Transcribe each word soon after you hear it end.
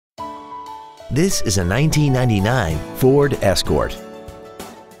This is a 1999 Ford Escort.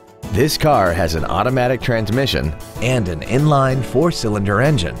 This car has an automatic transmission and an inline 4-cylinder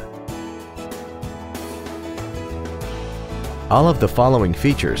engine. All of the following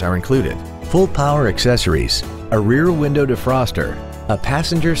features are included: full power accessories, a rear window defroster, a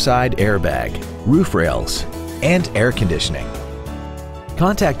passenger side airbag, roof rails, and air conditioning.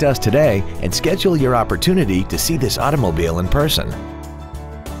 Contact us today and schedule your opportunity to see this automobile in person.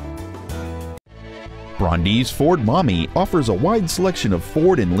 Brondie's Ford Mommy offers a wide selection of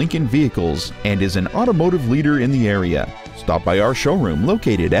Ford and Lincoln vehicles and is an automotive leader in the area. Stop by our showroom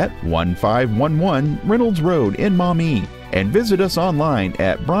located at 1511 Reynolds Road in Maumee and visit us online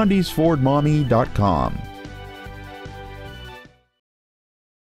at brondiesfordmaumee.com.